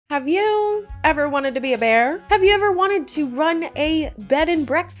Have you ever wanted to be a bear? Have you ever wanted to run a bed and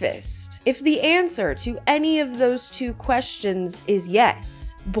breakfast? If the answer to any of those two questions is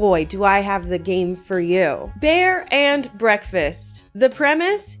yes, boy, do I have the game for you. Bear and breakfast. The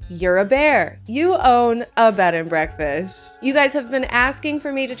premise, you're a bear. You own a bed and breakfast. You guys have been asking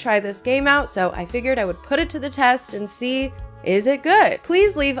for me to try this game out, so I figured I would put it to the test and see, is it good?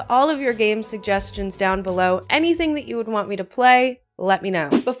 Please leave all of your game suggestions down below. Anything that you would want me to play, let me know.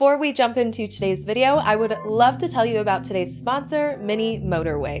 Before we jump into today's video, I would love to tell you about today's sponsor, Mini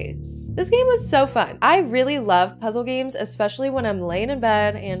Motorways. This game was so fun. I really love puzzle games, especially when I'm laying in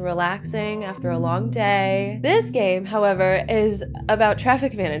bed and relaxing after a long day. This game, however, is about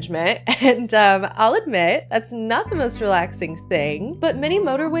traffic management, and I'll admit, that's not the most relaxing thing, but Mini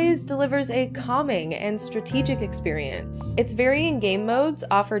Motorways delivers a calming and strategic experience. Its varying game modes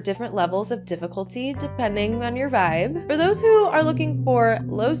offer different levels of difficulty depending on your vibe. For those who are looking for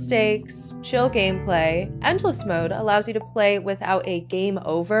low stakes, chill gameplay, Endless Mode allows you to play without a game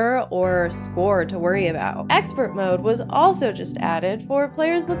over or score to worry about. Expert Mode was also just added for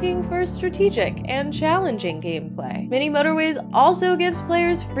players looking for strategic and challenging gameplay. Mini Motorways also gives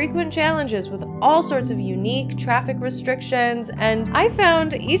players frequent challenges with all sorts of unique traffic restrictions, and I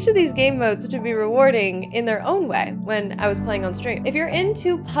found each of these game modes to be rewarding in their own way when I was playing on stream. If you're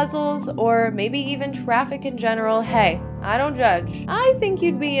into puzzles or maybe even traffic in general, hey, I don't judge. I think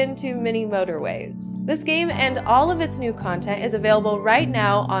you'd be into Mini Motorways. This game and all of its new content is available right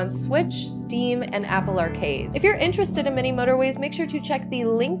now on Switch, Steam, and Apple Arcade. If you're interested in Mini Motorways, make sure to check the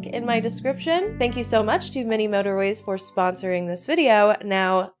link in my description. Thank you so much to Mini Motorways for sponsoring this video.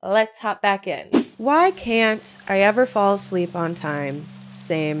 Now, let's hop back in. Why can't I ever fall asleep on time?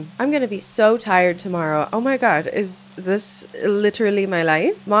 Same. I'm gonna be so tired tomorrow. Oh my god, is this literally my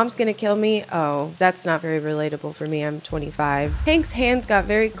life? Mom's gonna kill me? Oh, that's not very relatable for me. I'm 25. Hank's hands got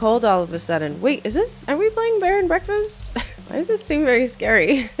very cold all of a sudden. Wait, are we playing Bear and Breakfast? Why does this seem very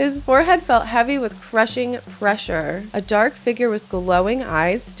scary? His forehead felt heavy with crushing pressure. A dark figure with glowing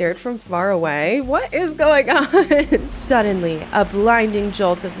eyes stared from far away. What is going on? Suddenly, a blinding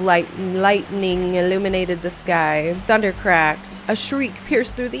jolt of lightning illuminated the sky. Thunder cracked. A shriek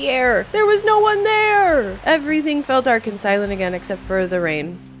pierced through the air. There was no one there! Everything fell dark and silent again except for the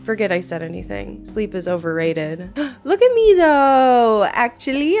rain. Forget I said anything. Sleep is overrated. Look at me though!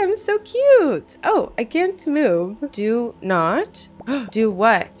 Actually, I'm so cute! Oh, I can't move. Do not? Do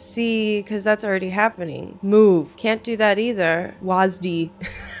what? See, because that's already happening. Move. Can't do that either. WASD.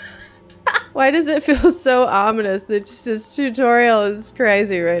 Why does it feel so ominous that just this tutorial is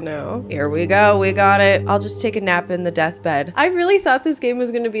crazy right now? Here we go, we got it. I'll just take a nap in the deathbed. I really thought this game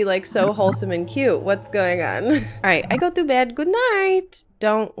was gonna be like so wholesome and cute. What's going on? All right, I go to bed. Good night.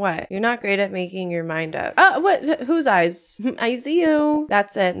 Don't what? You're not great at making your mind up. What? Whose eyes? I see you.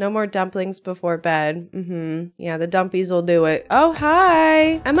 That's it. No more dumplings before bed. Yeah, the dumpies will do it. Oh,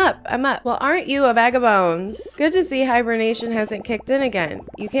 hi. I'm up. Well, aren't you a bag of bones? Good to see hibernation hasn't kicked in again.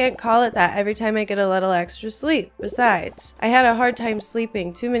 You can't call it that every time I get a little extra sleep. Besides, I had a hard time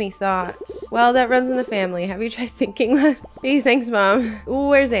sleeping. Too many thoughts. Well, that runs in the family. Have you tried thinking less? Hey, thanks, Mom.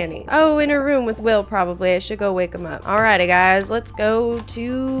 Where's Annie? Oh, in her room with Will, probably. I should go wake him up. Alrighty, guys. Let's go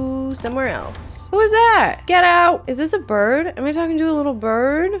to somewhere else. Who is that? Get out! Is this a bird? Am I talking to a little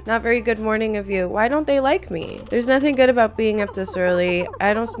bird? Not very good morning of you. Why don't they like me? There's nothing good about being up this early.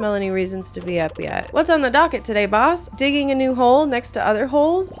 I don't smell any reasons to be up yet. What's on the docket today, boss? Digging a new hole next to other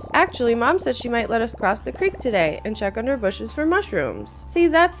holes? Actually, Mom said she might let us cross the creek today and check under bushes for mushrooms. See,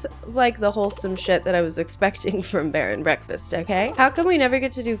 that's like the wholesome shit that I was expecting from Bear and Breakfast, okay? How come we never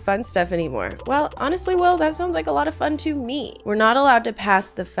get to do fun stuff anymore? Well, honestly, Will, that sounds like a lot of fun to me. We're not allowed to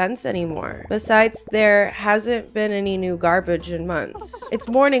pass the fence anymore. Besides, there hasn't been any new garbage in months. It's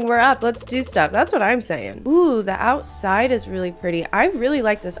morning, we're up, let's do stuff. That's what I'm saying. Ooh, the outside is really pretty. I really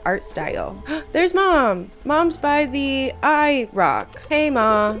like this art style. There's Mom. Mom's by the eye rock. Hey,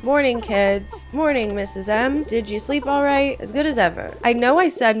 Ma. Morning, kids. Morning, Mrs. M. Did you sleep all right? As good as ever. I know I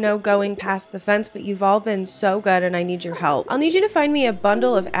said no going past the fence, but you've all been so good and I need your help. I'll need you to find me a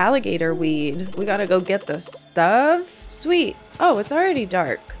bundle of alligator weed. We gotta go get the stuff. Sweet. Oh, it's already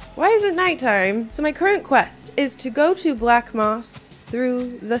dark. Why is it nighttime? So my current quest is to go to Black Moss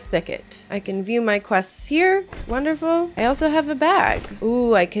through the thicket. I can view my quests here. Wonderful. I also have a bag.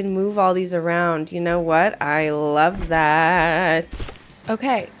 Ooh, I can move all these around. You know what? I love that.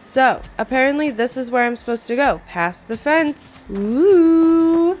 Okay, so apparently this is where I'm supposed to go. Past the fence.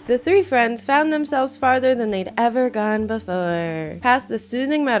 Ooh. The three friends found themselves farther than they'd ever gone before, past the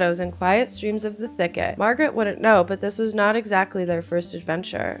soothing meadows and quiet streams of the thicket. Margaret wouldn't know, but this was not exactly their first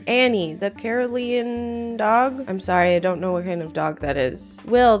adventure. Annie, the Carolean dog? I'm sorry, I don't know what kind of dog that is.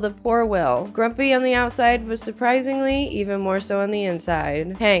 Will, the poor Will. Grumpy on the outside, but surprisingly, even more so on the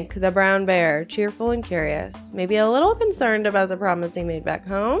inside. Hank, the brown bear, cheerful and curious. Maybe a little concerned about the promise he made back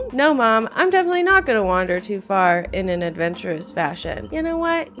home. No, Mom, I'm definitely not gonna wander too far in an adventurous fashion. You know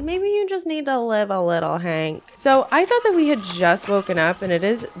what? Maybe you just need to live a little, Hank. So I thought that we had just woken up and it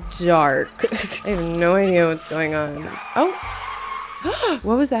is dark. I have no idea what's going on. Oh.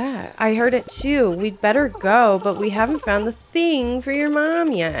 What was that? I heard it too. We'd better go, but we haven't found the thing for your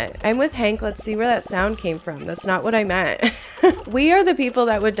mom yet. I'm with Hank. Let's see where that sound came from. That's not what I meant. We are the people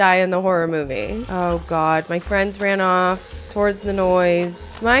that would die in the horror movie. Oh God, my friends ran off towards the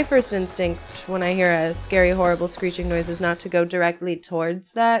noise. My first instinct when I hear a scary, horrible screeching noise is not to go directly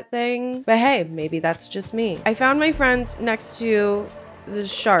towards that thing. But hey, maybe that's just me. I found my friends next to the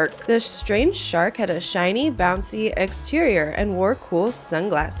shark. This strange shark had a shiny, bouncy exterior and wore cool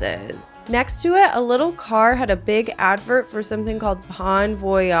sunglasses. Next to it, a little car had a big advert for something called Bon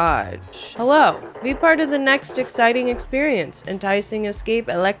Voyage. Hello, be part of the next exciting experience, enticing escape,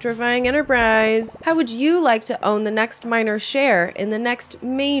 electrifying enterprise. How would you like to own the next minor share in the next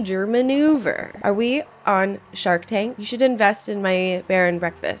major maneuver? Are we on Shark Tank? You should invest in my bear and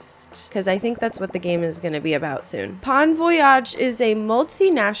breakfast, because I think that's what the game is going to be about soon. Bon Voyage is a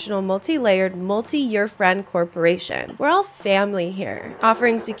multinational, multi-layered, multi-year friend corporation. We're all family here,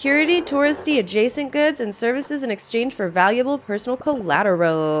 offering security, touristy, adjacent goods and services in exchange for valuable personal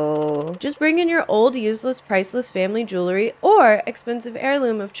collateral. Just bring in your old, useless, priceless family jewelry or expensive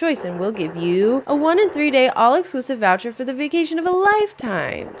heirloom of choice and we'll give you a 1 and 3 day all-exclusive voucher for the vacation of a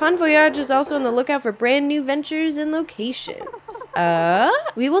lifetime. Bon Voyage is also on the lookout for brand new ventures and locations.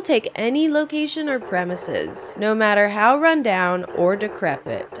 We will take any location or premises, no matter how rundown or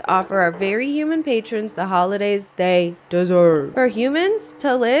decrepit, to offer our very human patrons the holidays they deserve. For humans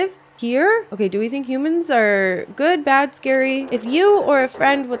to live here? Okay, do we think humans are good, bad, scary? If you or a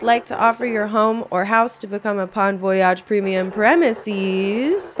friend would like to offer your home or house to become a Bon Voyage premium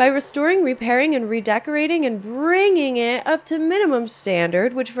premises by restoring, repairing, and redecorating and bringing it up to minimum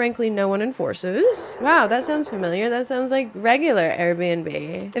standard, which frankly no one enforces. Wow, that sounds familiar. That sounds like regular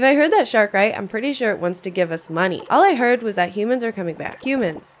Airbnb. If I heard that shark right, I'm pretty sure it wants to give us money. All I heard was that humans are coming back.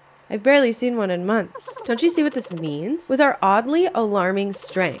 Humans. I've barely seen one in months. Don't you see what this means? With our oddly alarming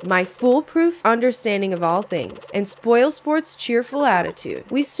strength, my foolproof understanding of all things, and SpoilSport's cheerful attitude,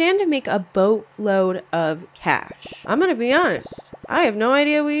 we stand to make a boatload of cash. I'm gonna be honest. I have no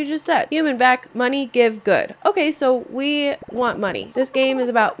idea what you just said. Human back, money, give, good. Okay, so we want money. This game is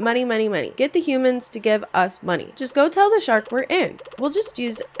about money, money, money. Get the humans to give us money. Just go tell the shark we're in. We'll just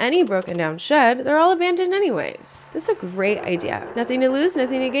use any broken down shed. They're all abandoned anyways. This is a great idea. Nothing to lose,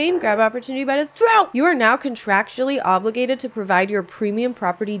 nothing to gain. Grab opportunity by the throat. You are now contractually obligated to provide your premium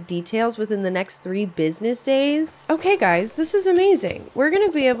property details within the next 3 business days. Okay, guys, this is amazing. We're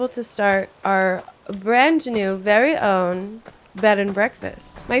gonna be able to start our brand new, very own bed and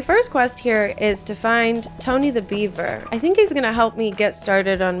breakfast. My first quest here is to find Tony the Beaver. I think he's gonna help me get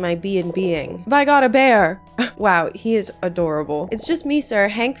started on my B&Bing. By God, a bear! Wow, he is adorable. It's just me, sir,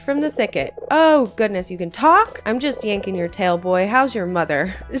 Hank from the thicket. Oh goodness, you can talk? I'm just yanking your tail, boy. How's your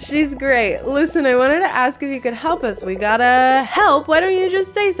mother? She's great. Listen, I wanted to ask if you could help us. We gotta help. Why don't you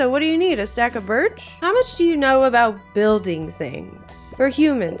just say so? What do you need? A stack of birch? How much do you know about building things? For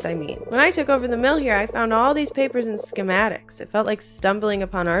humans, I mean. When I took over the mill here, I found all these papers and schematics. It felt like stumbling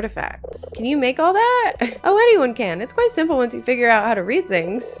upon artifacts. Can you make all that? Oh, anyone can. It's quite simple once you figure out how to read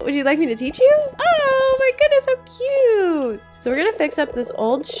things. Would you like me to teach you? Oh my goodness, how cute. So we're gonna fix up this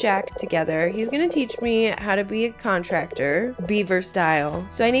old shack together. He's gonna teach me how to be a contractor, beaver style.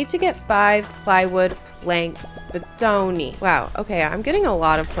 So I need to get 5 plywood planks, betoni. Wow, okay, I'm getting a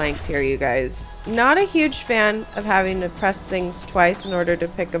lot of planks here, you guys. Not a huge fan of having to press things twice in order to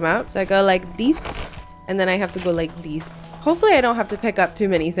pick them up. So I go like this, and then I have to go like this. Hopefully I don't have to pick up too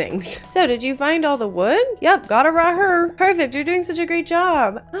many things. So did you find all the wood? Yep, got a her. Perfect, you're doing such a great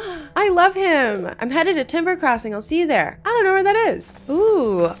job. I love him. I'm headed to Timber Crossing, I'll see you there. I don't know where that is.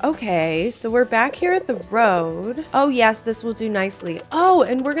 Ooh, okay, so we're back here at the road. Oh yes, this will do nicely. Oh,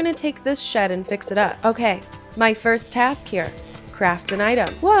 and we're gonna take this shed and fix it up. Okay, my first task here. Craft an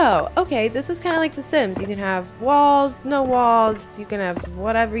item. Whoa, okay, this is kind of like The Sims. You can have walls, no walls, you can have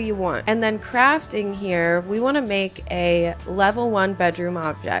whatever you want. And then crafting here, we want to make a level 1 bedroom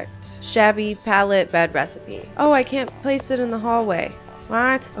object. Shabby pallet bed recipe. Oh, I can't place it in the hallway.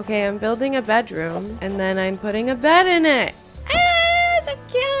 What? Okay, I'm building a bedroom and then I'm putting a bed in it. Ah, so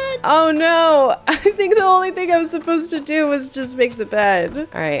cute. Oh no, I think the only thing I was supposed to do was just make the bed.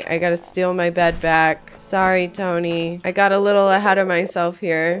 All right, I gotta steal my bed back. Sorry, Tony. I got a little ahead of myself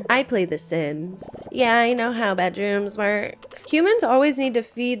here. I play The Sims. Yeah, I know how bedrooms work. Humans always need to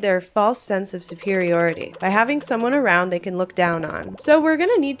feed their false sense of superiority by having someone around they can look down on. So we're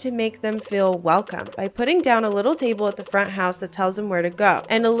gonna need to make them feel welcome by putting down a little table at the front house that tells them where to go,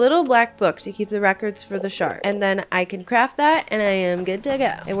 and a little black book to keep the records for the shark. And then I can craft that and I am good to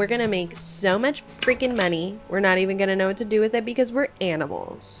go. And we're gonna make so much freaking money. We're not even gonna know what to do with it because we're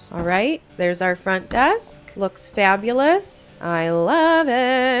animals. All right, there's our front desk. Looks fabulous. I love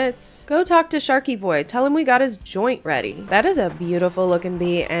it. Go talk to Sharky Boy. Tell him we got his joint ready. That is a beautiful looking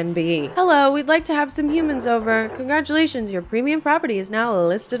B&B. Hello, we'd like to have some humans over. Congratulations, your premium property is now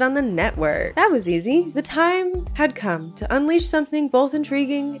listed on the network. That was easy. The time had come to unleash something both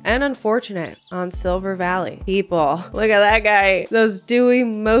intriguing and unfortunate on Silver Valley. People, look at that guy. Those dewy,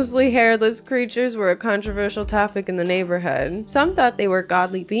 mostly hairless creatures were a controversial topic in the neighborhood. Some thought they were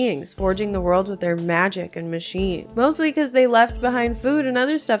godly beings, forging the world with their magic and machine, mostly because they left behind food and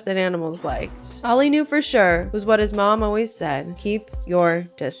other stuff that animals liked. All he knew for sure was what his mom always said: keep your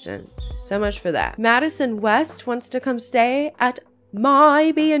distance. So much for that. Madison West wants to come stay at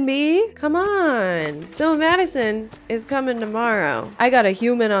my B&B? Come on. So Madison is coming tomorrow. I got a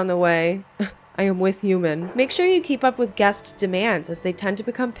human on the way. I am with human. Make sure you keep up with guest demands as they tend to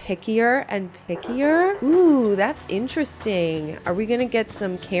become pickier and pickier. Ooh, that's interesting. Are we gonna get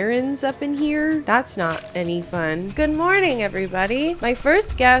some Karens up in here? That's not any fun. Good morning, everybody. My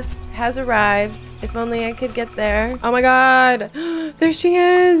first guest has arrived. If only I could get there. Oh my God. There she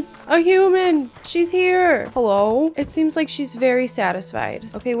is. A human. She's here. Hello. It seems like she's very satisfied.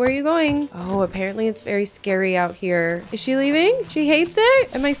 Okay, where are you going? Oh, apparently it's very scary out here. Is she leaving? She hates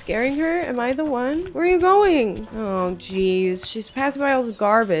it? Am I scaring her? Am I the one? Where are you going? Oh, geez. She's passing by all this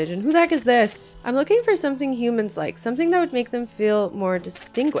garbage. And who the heck is this? I'm looking for something humans like. Something that would make them feel more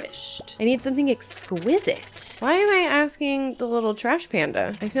distinguished. I need something exquisite. Why am I asking the little trash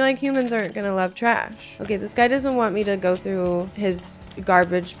panda? I feel like humans aren't gonna love trash. Okay, this guy doesn't want me to go through his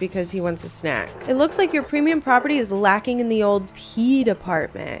garbage because he wants a snack. It looks like your premium property is lacking in the old P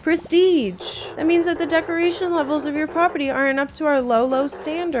department. Prestige. That means that the decoration levels of your property aren't up to our low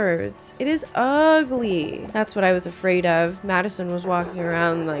standards. It is ugly. That's what I was afraid of. Madison was walking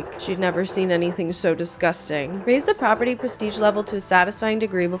around like she'd never seen anything so disgusting. Raise the property prestige level to a satisfying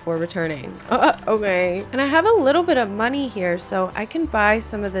degree before returning. Okay. And I have a little bit of money here, so I can buy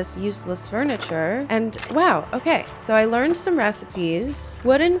some of this useless furniture. And wow, okay. So I learned some recipes.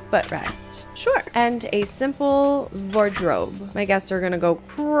 Wooden footrest. Sure. And a simple wardrobe. My guests are gonna go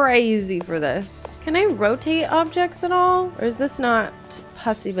crazy for this. Can I rotate objects at all? Or is this not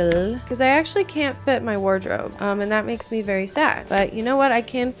possible? Because I actually can't fit my wardrobe. And that makes me very sad. But you know what? I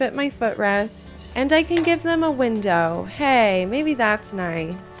can fit my footrest. And I can give them a window. Hey, maybe that's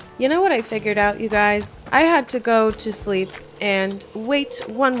nice. You know what I figured out, you guys? I had to go to sleep and wait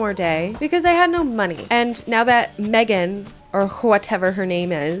one more day because I had no money. And now that Megan, or whatever her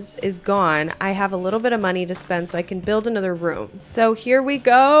name is gone, I have a little bit of money to spend so I can build another room. So here we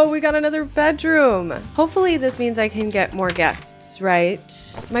go. We got another bedroom. Hopefully this means I can get more guests, right?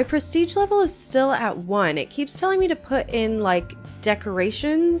 My prestige level is still at 1. It keeps telling me to put in like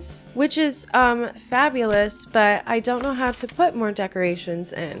decorations, which is fabulous, but I don't know how to put more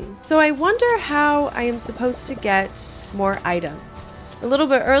decorations in. So I wonder how I am supposed to get more items. A little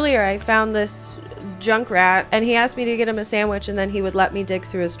bit earlier, I found this junk rat and he asked me to get him a sandwich and then he would let me dig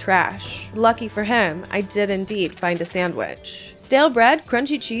through his trash. Lucky for him, I did indeed find a sandwich. Stale bread,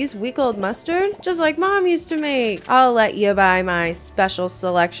 crunchy cheese, week old mustard, just like mom used to make. I'll let you buy my special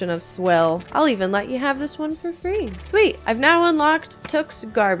selection of swill. I'll even let you have this one for free. Sweet, I've now unlocked Took's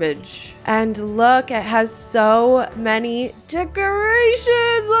garbage. And look, it has so many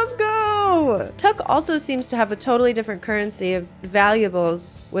decorations. Let's go. Took also seems to have a totally different currency of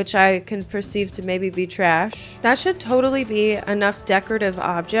valuables, which I can perceive to maybe be trash. That should totally be enough decorative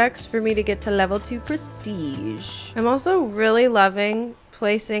objects for me to get to level 2 prestige. I'm also really loving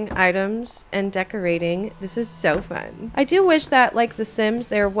placing items and decorating. This is so fun. I do wish that, like The Sims,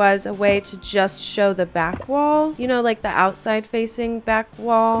 there was a way to just show the back wall. You know, like the outside facing back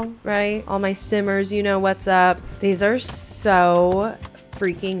wall, right? All my Simmers, you know what's up. These are so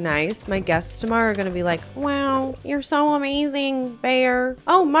freaking nice. My guests tomorrow are gonna be like, wow, you're so amazing, bear.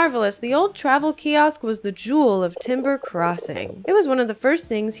 Oh, marvelous. The old travel kiosk was the jewel of Timber Crossing. It was one of the first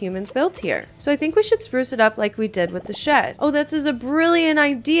things humans built here. So I think we should spruce it up like we did with the shed. Oh, this is a brilliant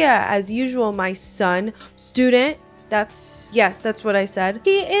idea. As usual, my son, student. Yes, that's what I said.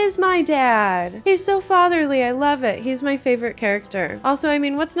 He is my dad. He's so fatherly. I love it. He's my favorite character. Also, I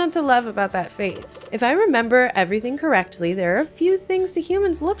mean, what's not to love about that face? If I remember everything correctly, there are a few things the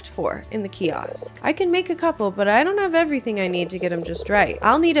humans looked for in the kiosk. I can make a couple, but I don't have everything I need to get them just right.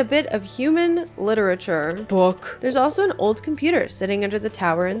 I'll need a bit of human literature book. There's also an old computer sitting under the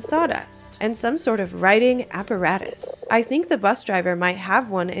tower in sawdust, and some sort of writing apparatus. I think the bus driver might have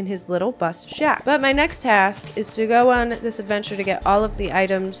one in his little bus shack. But my next task is to go on this adventure to get all of the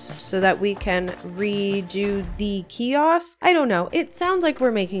items so that we can redo the kiosk. I don't know. It sounds like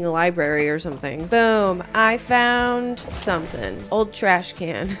we're making a library or something. Boom. I found something. Old trash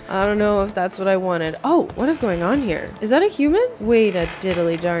can. I don't know if that's what I wanted. Oh, what is going on here? Is that a human? Wait a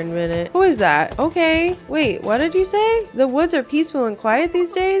diddly darn minute. Who is that? Okay. Wait, what did you say? The woods are peaceful and quiet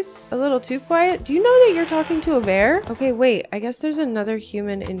these days? A little too quiet? Do you know that you're talking to a bear? Okay, wait. I guess there's another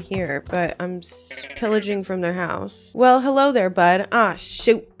human in here, but I'm pillaging from their house. Well, hello there, bud. Ah,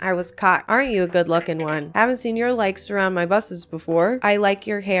 shoot. I was caught. Aren't you a good-looking one? Haven't seen your likes around my buses before. I like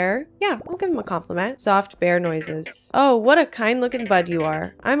your hair. Yeah, I'll give him a compliment. Soft bear noises. Oh, what a kind-looking bud you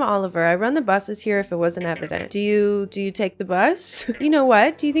are. I'm Oliver. I run the buses here if it wasn't evident. Do you take the bus? You know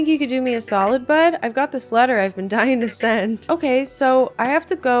what? Do you think you could do me a solid, bud? I've got this letter I've been dying to send. Okay, so I have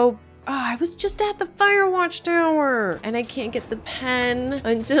to go. Oh, I was just at the fire watch tower and I can't get the pen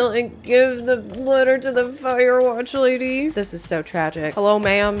until I give the letter to the fire watch lady. This is so tragic. Hello,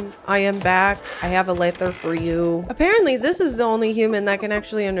 ma'am. I am back. I have a letter for you. Apparently, this is the only human that can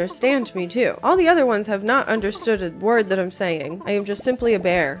actually understand me too. All the other ones have not understood a word that I'm saying. I am just simply a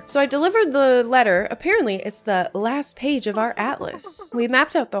bear. So I delivered the letter. Apparently, it's the last page of our atlas. We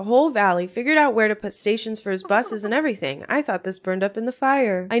mapped out the whole valley, figured out where to put stations for his buses and everything. I thought this burned up in the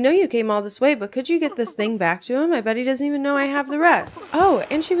fire. I know you came all this way, but could you get this thing back to him? I bet he doesn't even know I have the rest. Oh,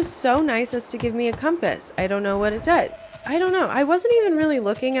 and she was so nice as to give me a compass. I don't know what it does. I don't know. I wasn't even really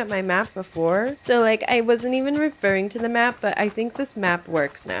looking at my map before, so like I wasn't even referring to the map, but I think this map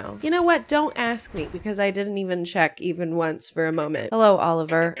works now. You know what? Don't ask me because I didn't even check even once for a moment. Hello,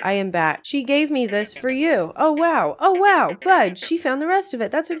 Oliver. I am back. She gave me this for you. Oh, wow. Oh, wow. Bud, she found the rest of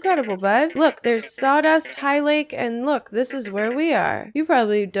it. That's incredible, bud. Look, there's Sawdust, High Lake, and look, this is where we are. You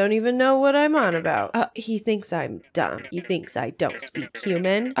probably don't even know what I'm on about. He thinks I'm dumb. He thinks I don't speak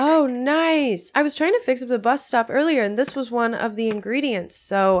human. Oh, nice. I was trying to fix up the bus stop earlier and this was one of the ingredients,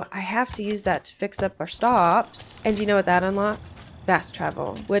 so I have to use that to fix up our stops. And do you know what that unlocks? Fast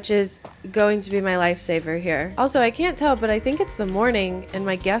travel, which is going to be my lifesaver here. Also, I can't tell, but I think it's the morning and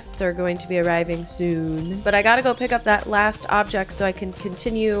my guests are going to be arriving soon. But I gotta go pick up that last object so I can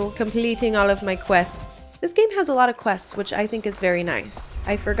continue completing all of my quests. This game has a lot of quests, which I think is very nice.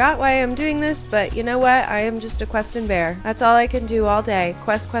 I forgot why I'm doing this, but you know what? I am just a questing bear. That's all I can do all day.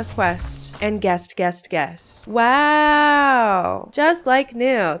 Quest, quest, quest. And guest, guest, guest. Wow. Just like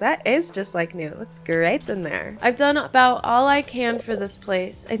new. That is just like new. Looks great in there. I've done about all I can for this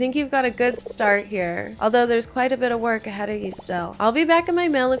place. I think you've got a good start here. Although there's quite a bit of work ahead of you still. I'll be back in my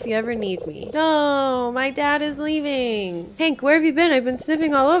mill if you ever need me. No, my dad is leaving. Hank, where have you been? I've been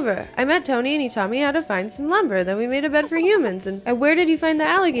sniffing all over. I met Tony and he taught me how to find some lumber. Then we made a bed for humans. And where did you find the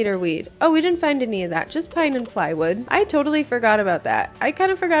alligator weed? Oh, we didn't find any of that. Just pine and plywood. I totally forgot about that. I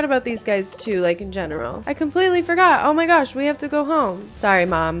kind of forgot about these guys too, like in general. I completely forgot. Oh my gosh, we have to go home. Sorry,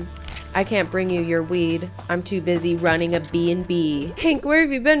 Mom. I can't bring you your weed. I'm too busy running a B&B. Hank, where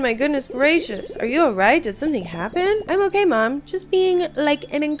have you been? My goodness gracious. Are you alright? Did something happen? I'm okay, Mom. Just being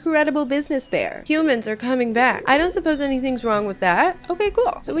like an incredible business bear. Humans are coming back. I don't suppose anything's wrong with that. Okay,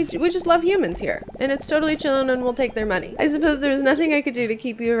 cool. So we just love humans here. And it's totally chilling and we'll take their money. I suppose there's nothing I could do to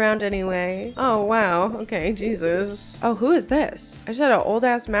keep you around anyway. Oh, wow. Okay, Jesus. Oh, who is this? I just had an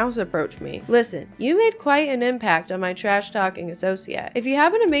old-ass mouse approach me. Listen, you made quite an impact on my trash-talking associate. If you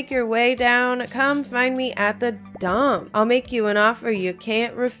happen to make your way down, come find me at the dump. I'll make you an offer you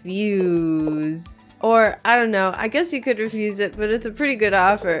can't refuse. Or, I don't know, I guess you could refuse it, but it's a pretty good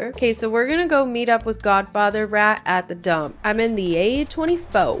offer. Okay, so we're gonna go meet up with Godfather Rat at the dump. I'm in the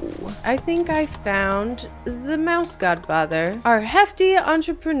A24. I think I found the mouse godfather. Our hefty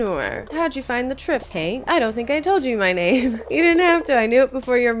entrepreneur. How'd you find the trip, Hank? I don't think I told you my name. You didn't have to, I knew it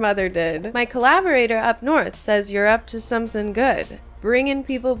before your mother did. My collaborator up north says you're up to something good. bringing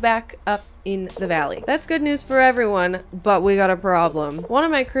people back up in the valley. That's good news for everyone, but we got a problem. One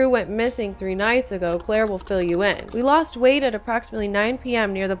of my crew went missing 3 nights ago. Claire will fill you in. We lost Wade at approximately 9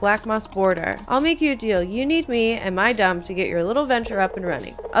 p.m. near the Black Moss border. I'll make you a deal. You need me and my dump to get your little venture up and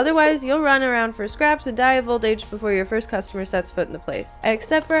running. Otherwise, you'll run around for scraps and die of old age before your first customer sets foot in the place.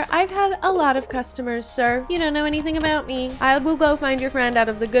 Except for I've had a lot of customers, sir. You don't know anything about me. I will go find your friend out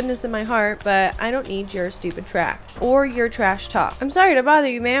of the goodness of my heart, but I don't need your stupid trash or your trash talk. I'm sorry to bother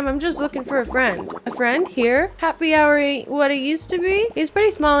you, ma'am. I'm just looking for a friend. A friend here? Happy hour ain't what it used to be? He's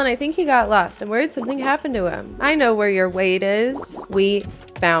pretty small and I think he got lost. I'm worried something happened to him. I know where your Wade is. We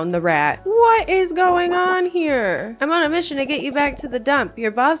found the rat. What is going on here? I'm on a mission to get you back to the dump. Your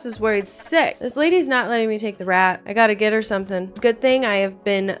boss is worried sick. This lady's not letting me take the rat. I gotta get her something. Good thing I have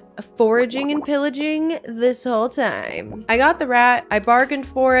been foraging and pillaging this whole time. I got the rat. I bargained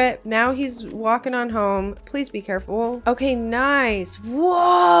for it. Now he's walking on home. Please be careful. Okay, nice.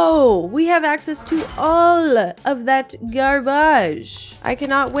 Whoa! We have access to all of that garbage. I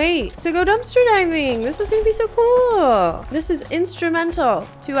cannot wait to go dumpster diving. This is gonna be so cool. This is instrumental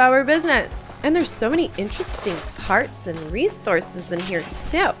to our business. And there's so many interesting parts and resources in here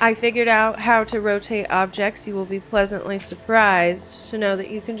too. I figured out how to rotate objects. You will be pleasantly surprised to know that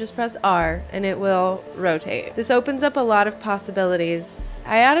you can just press R and it will rotate. This opens up a lot of possibilities.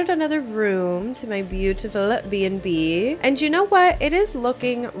 I added another room to my beautiful B&B. And you know what? It is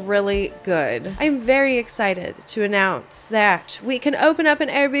looking really good. I'm very excited to announce that we can open up an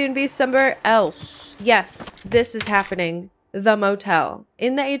Airbnb somewhere else. Yes, this is happening. The motel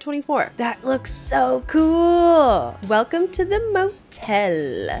in the A24. That looks so cool. Welcome to the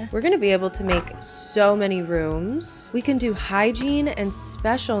motel. We're gonna be able to make so many rooms. We can do hygiene and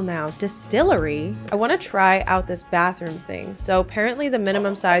special now. Distillery. I want to try out this bathroom thing. So apparently the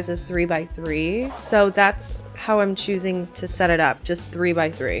minimum size is 3 by 3. So that's how I'm choosing to set it up. Just 3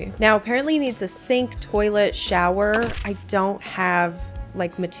 by 3. Now apparently it needs a sink, toilet, shower. I don't have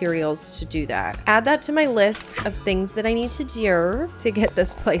like materials to do that. Add that to my list of things that I need to do to get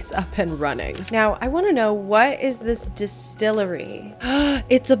this place up and running. Now, I want to know, what is this distillery?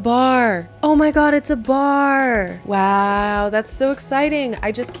 It's a bar. Oh my God, it's a bar. Wow, that's so exciting.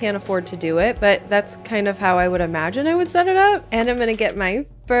 I just can't afford to do it, but that's kind of how I would imagine I would set it up. And I'm gonna get my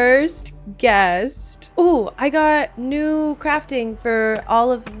first guest. Oh, I got new crafting for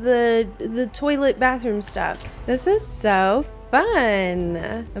all of the toilet bathroom stuff. This is so fun.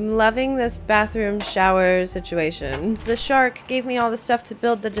 I'm loving this bathroom shower situation. The shark gave me all the stuff to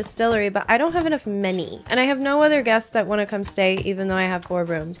build the distillery, but I don't have enough money. And I have no other guests that want to come stay, even though I have 4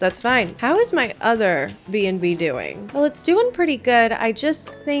 rooms. That's fine. How is my other B&B doing? Well, it's doing pretty good. I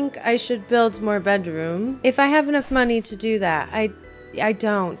just think I should build more bedroom. If I have enough money to do that. I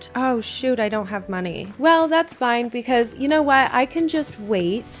don't. Oh shoot, I don't have money. Well, that's fine, because you know what? I can just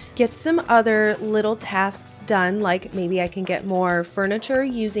wait, get some other little tasks done, like maybe I can get more furniture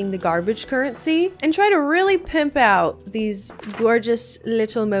using the garbage currency, and try to really pimp out these gorgeous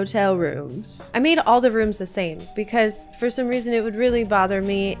little motel rooms. I made all the rooms the same because for some reason it would really bother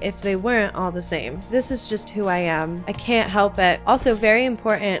me if they weren't all the same. This is just who I am. I can't help it. Also, very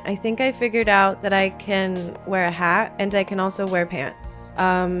important, I think I figured out that I can wear a hat and I can also wear pants.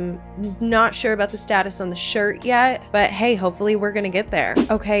 Not sure about the status on the shirt yet, but hey, hopefully we're gonna get there.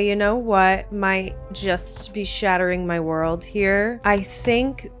 Okay, you know what might just be shattering my world here? I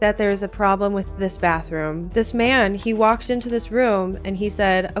think that there's a problem with this bathroom. This man, he walked into this room and he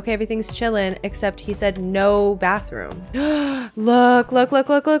said, okay, everything's chilling, except he said no bathroom. Look, look, look,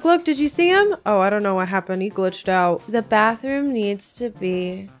 look, look, look. Did you see him? Oh, I don't know what happened. He glitched out. The bathroom needs to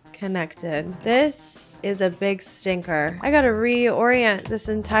be connected. This is a big stinker. I gotta reorient this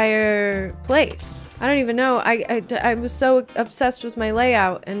entire place. I don't even know. I was so obsessed with my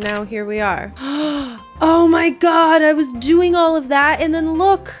layout, and now here we are. Oh my God, I was doing all of that, and then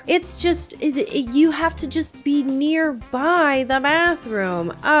look, it's just, you have to just be nearby the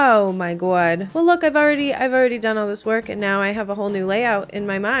bathroom. Oh my God. Well, look, I've already done all this work, and now I have a whole new layout in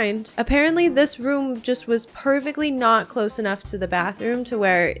my mind. Apparently this room just was perfectly not close enough to the bathroom to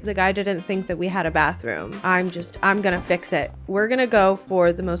where the guy didn't think that we had a bathroom. I'm gonna fix it. We're gonna go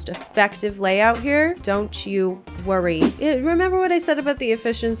for the most effective layout here. Don't you worry. Remember what I said about the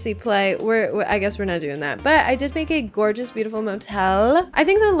efficiency play? I guess we're not not doing that. But I did make a gorgeous, beautiful motel. I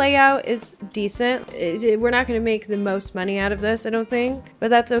think the layout is decent. We're not going to make the most money out of this, I don't think. But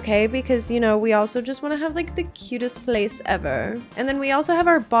that's okay because, you know, we also just want to have like the cutest place ever. And then we also have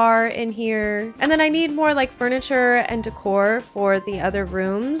our bar in here. And then I need more like furniture and decor for the other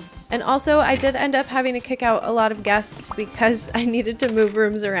rooms. And also I did end up having to kick out a lot of guests because I needed to move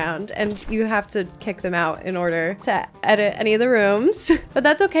rooms around, and you have to kick them out in order to edit any of the rooms. But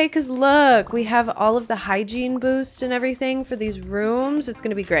that's okay because look, we have all of the hygiene boost and everything for these rooms. It's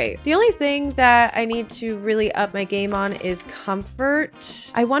gonna be great. The only thing that I need to really up my game on is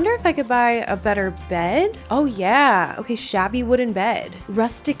comfort. I wonder if I could buy a better bed. Oh yeah, okay, shabby wooden bed.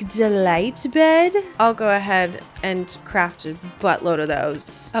 Rustic delight bed. I'll go ahead and craft a buttload of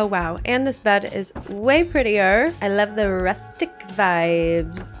those. Oh wow, and this bed is way prettier. I love the rustic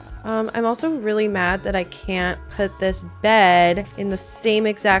vibes. I'm also really mad that I can't put this bed in the same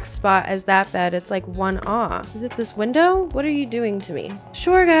exact spot as that bed. It's like one off. Is it this window? What are you doing to me?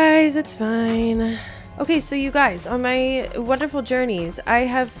 Sure, guys, it's fine. Okay, so you guys, on my wonderful journeys, I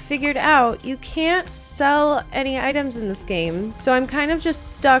have figured out you can't sell any items in this game. So I'm kind of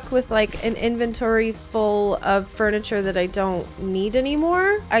just stuck with like an inventory full of furniture that I don't need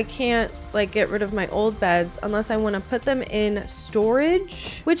anymore. I can't like get rid of my old beds unless I want to put them in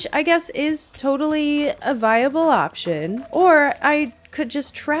storage, which I guess is totally a viable option. Or I could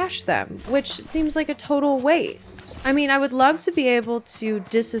just trash them, which seems like a total waste. I mean, I would love to be able to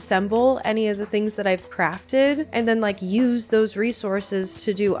disassemble any of the things that I've crafted and then like use those resources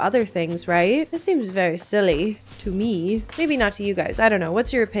to do other things, right? This seems very silly to me. Maybe not to you guys. I don't know.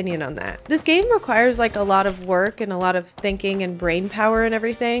 What's your opinion on that? This game requires like a lot of work and a lot of thinking and brain power and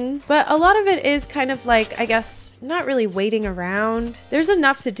everything, but a lot of it is kind of like, I guess, not really waiting around. There's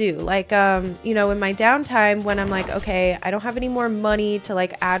enough to do. Like, you know, in my downtime when I'm like, okay, I don't have any more money to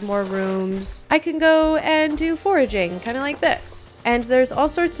like add more rooms, I can go and do foraging, kind of like this. And there's all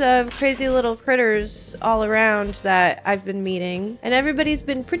sorts of crazy little critters all around that I've been meeting, and everybody's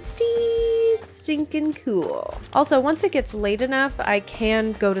been pretty stinking cool. Also, once it gets late enough, I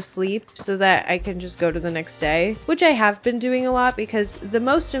can go to sleep so that I can just go to the next day, which I have been doing a lot because the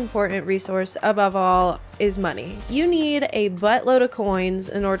most important resource above all is money. You need a buttload of coins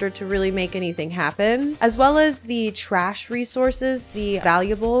in order to really make anything happen, as well as the trash resources, the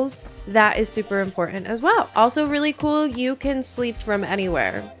valuables. That is super important as well. Also really cool, you can sleep from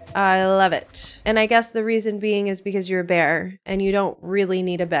anywhere. I love it. And I guess the reason being is because you're a bear and you don't really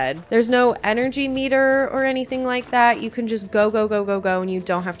need a bed. There's no energy meter or anything like that. You can just go, and you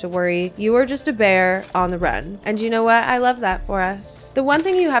don't have to worry. You are just a bear on the run. And you know what? I love that for us. The one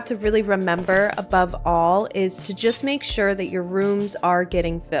thing you have to really remember above all is to just make sure that your rooms are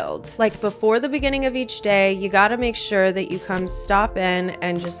getting filled. Like before the beginning of each day, you got to make sure that you come stop in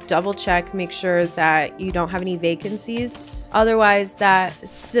and just double check, make sure that you don't have any vacancies. Otherwise, that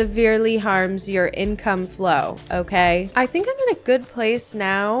severely harms your income flow, okay? I think I'm in a good place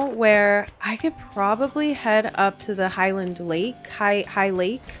now where I could probably head up to the Highland Lake, High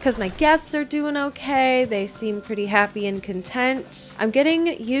Lake, because my guests are doing okay. They seem pretty happy and content. I'm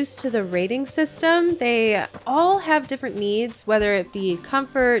getting used to the rating system. They all have different needs, whether it be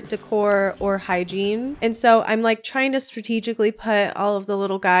comfort, decor, or hygiene. And so I'm like trying to strategically put all of the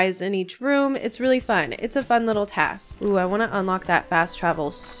little guys in each room. It's really fun. It's a fun little task. Ooh, I want to unlock that fast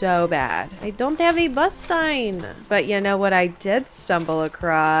travel so bad. I don't have a bus sign, but you know what I did stumble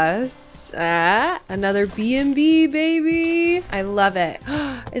across? Another B&B, baby. I love it.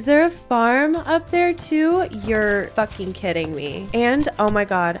 Is there a farm up there too? You're fucking kidding me. And oh my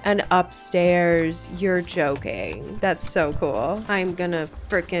god, an upstairs. You're joking. That's so cool. I'm gonna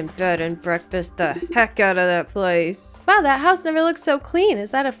freaking bed and breakfast the heck out of that place. Wow, that house never looks so clean.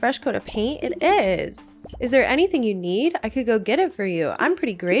 Is that a fresh coat of paint? It is. Is there anything you need? I could go get it for you. I'm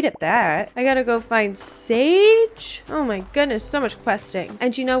pretty great at that. I gotta go find sage. Oh my goodness, so much questing.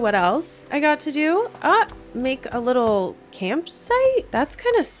 And you know what else I got to do? Make a little campsite? That's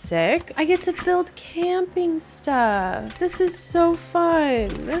kind of sick. I get to build camping stuff. This is so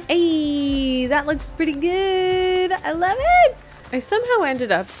fun. Hey, that looks pretty good. I love it. I somehow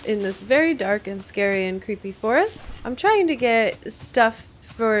ended up in this very dark and scary and creepy forest. I'm trying to get stuff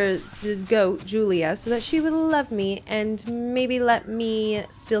for the goat Julia so that she would love me and maybe let me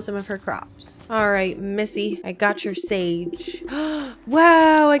steal some of her crops. All right, Missy, I got your sage.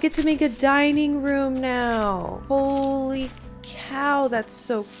 Wow, I get to make a dining room now. Holy cow, that's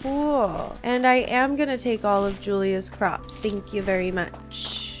so cool. And I am gonna take all of Julia's crops. Thank you very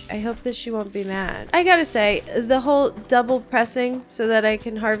much. I hope that she won't be mad. I gotta say, the whole double pressing so that I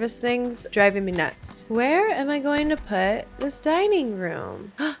can harvest things driving me nuts. Where am I going to put this dining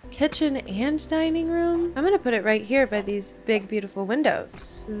room? Kitchen and dining room? I'm gonna put it right here by these big, beautiful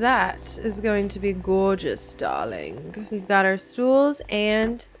windows. That is going to be gorgeous, darling. We've got our stools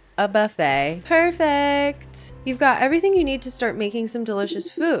and a buffet. Perfect. You've got everything you need to start making some delicious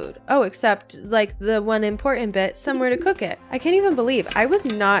food. Oh, except like the one important bit, somewhere to cook it. I can't even believe I was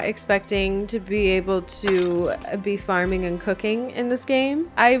not expecting to be able to be farming and cooking in this game.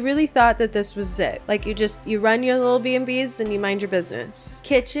 I really thought that this was it. Like you run your little B&Bs and you mind your business.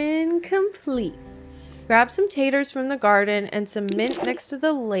 Kitchen complete. Grab some taters from the garden and some mint next to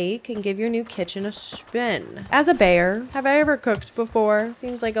the lake and give your new kitchen a spin. As a bear, have I ever cooked before?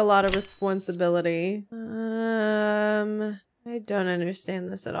 Seems like a lot of responsibility. I don't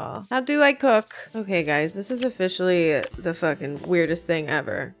understand this at all. How do I cook? Okay, guys, this is officially the fucking weirdest thing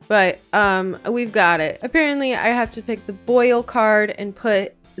ever. But, we've got it. Apparently, I have to pick the boil card and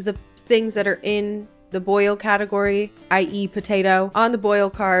put the things that are in the boil category, i.e. potato, on the boil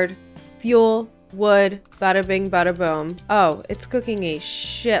card. Fuel, wood, bada bing, bada boom. Oh, it's cooking a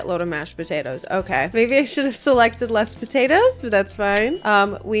shitload of mashed potatoes. Okay. Maybe I should have selected less potatoes, but that's fine.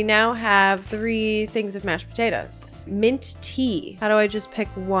 We now have 3 things of mashed potatoes. Mint tea. How do I just pick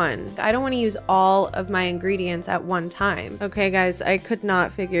one? I don't want to use all of my ingredients at one time. Okay, guys, I could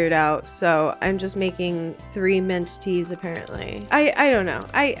not figure it out, so I'm just making 3 mint teas apparently. I don't know.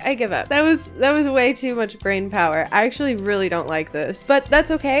 I give up. That was way too much brain power. I actually really don't like this, but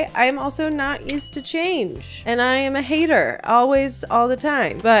that's okay. I am also not used to change, and I am a hater always, all the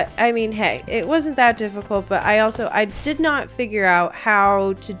time. But I mean, hey, it wasn't that difficult, but I did not figure out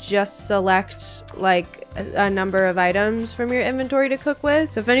how to just select like a number of items from your inventory to cook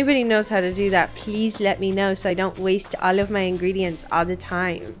with. So if anybody knows how to do that, please let me know so I don't waste all of my ingredients all the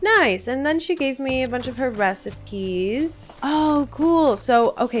time. Nice. And then she gave me a bunch of her recipes. Oh, cool.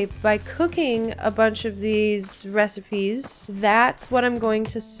 So, okay, by cooking a bunch of these recipes, that's what I'm going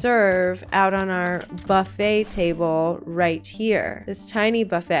to serve out on our buffet table right here. This tiny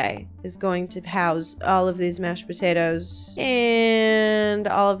buffet is going to house all of these mashed potatoes and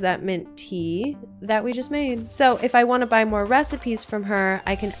all of that mint tea that we just made. So if I want to buy more recipes from her,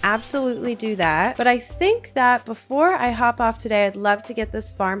 I can absolutely do that. But I think that before I hop off today, I'd love to get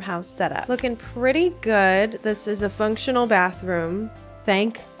this farmhouse set up. Looking pretty good. This is a functional bathroom.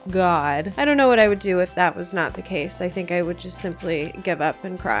 Thank God. I don't know what I would do if that was not the case. I think I would just simply give up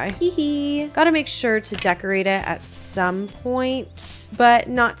and cry. Hee. Gotta make sure to decorate it at some point, but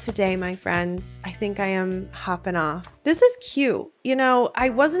not today, my friends. I think I am hopping off. This is cute. You know, I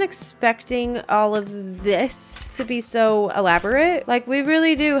wasn't expecting all of this to be so elaborate. Like, we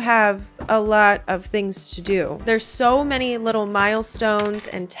really do have a lot of things to do. There's so many little milestones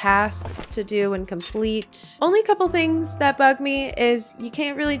and tasks to do and complete. Only couple things that bug me is you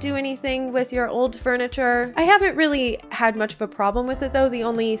can't really do anything with your old furniture. I haven't really had much of a problem with it though. The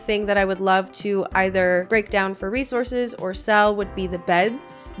only thing that I would love to either break down for resources or sell would be the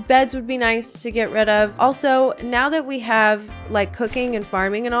beds. Beds would be nice to get rid of. Also, now that we have like cooking and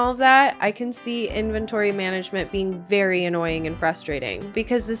farming and all of that, I can see inventory management being very annoying and frustrating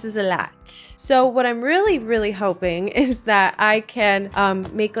because this is a lot. So what I'm really hoping is that I can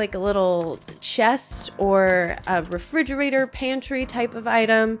make like a little chest or a refrigerator pantry type of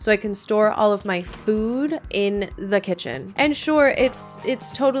item so I can store all of my food in the kitchen. And sure,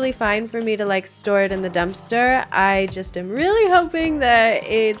 it's totally fine for me to like store it in the dumpster. I just am really hoping that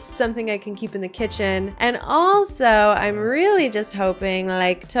it's something I can keep in the kitchen. And also, I'm really just hoping,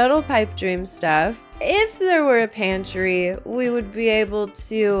 like total pipe dream stuff, if there were a pantry, we would be able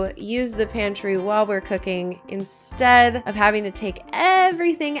to use the pantry while we're cooking instead of having to take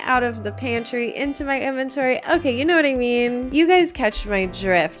everything out of the pantry into my inventory. Okay, you know what I mean. You guys catch my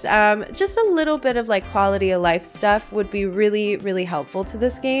drift. Just a little bit of like quality of life stuff would be really helpful to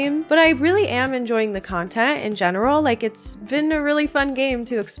this game. But I really am enjoying the content in general. Like, it's been a really fun game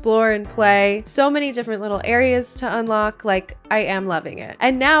to explore and play. So many different little areas to unlock. Like, I am loving it.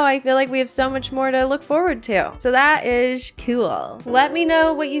 And now I feel like we have so much more to look forward to. So that is cool. Let me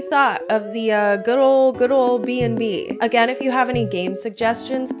know what you thought of the good old B&B. Again, if you have any game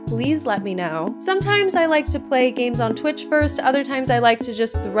suggestions, please let me know. Sometimes I like to play games on Twitch first. Other times I like to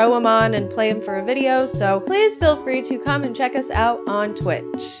just throw them on and play them for a video. So please feel free to come and check us out on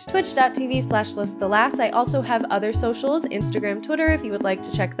Twitch. Twitch.tv/LISS. I also have other socials, Instagram, Twitter, if you would like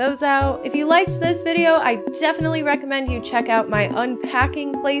to check those out. If you liked this video, I definitely recommend you check out my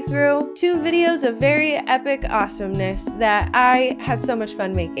unpacking playthrough. 2 videos of very epic awesomeness that I had so much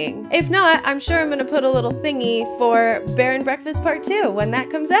fun making. If not, I'm sure I'm gonna put a little thingy for Bear and Breakfast Part 2 when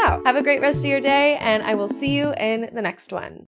that comes out. Have a great rest of your day, and I will see you in the next one.